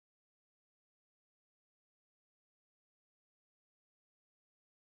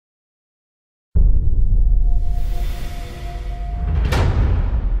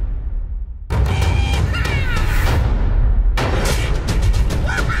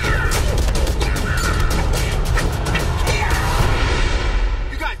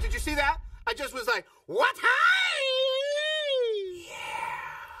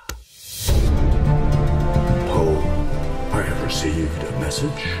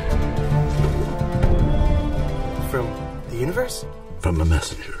From the universe? From a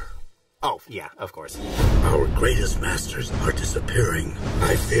messenger. Oh, yeah, of course. Our greatest masters are disappearing.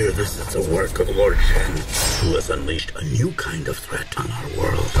 I fear this is the work of Lord Shen, who has unleashed a new kind of threat on our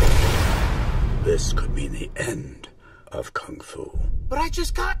world. This could mean the end of Kung Fu. But I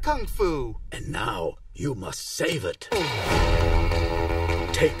just got Kung Fu! And now, you must save it.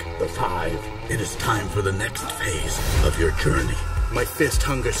 Take the 5. It is time for the next phase of your journey. My fist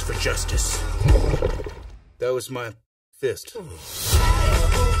hungers for justice. That was my fist.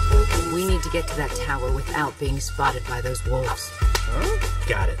 We need to get to that tower without being spotted by those wolves. Huh?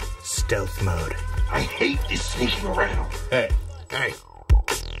 Got it. Stealth mode. I hate this sneaking around. Hey.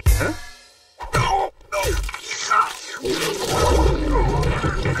 Huh?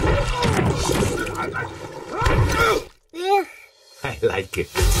 I like it.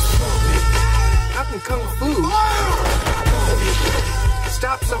 How can Kung Fu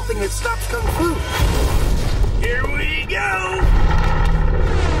stop something that stops Kung Fu? Here we go!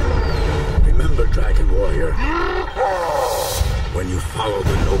 Remember, Dragon Warrior, when you follow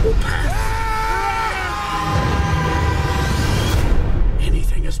the noble path,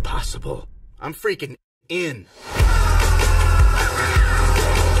 anything is possible. I'm freaking in.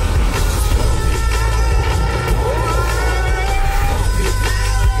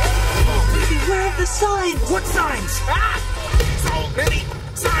 Where are the signs? What signs? Ah! So many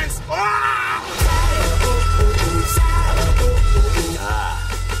signs!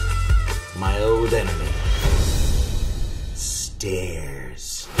 My old enemy. Stairs.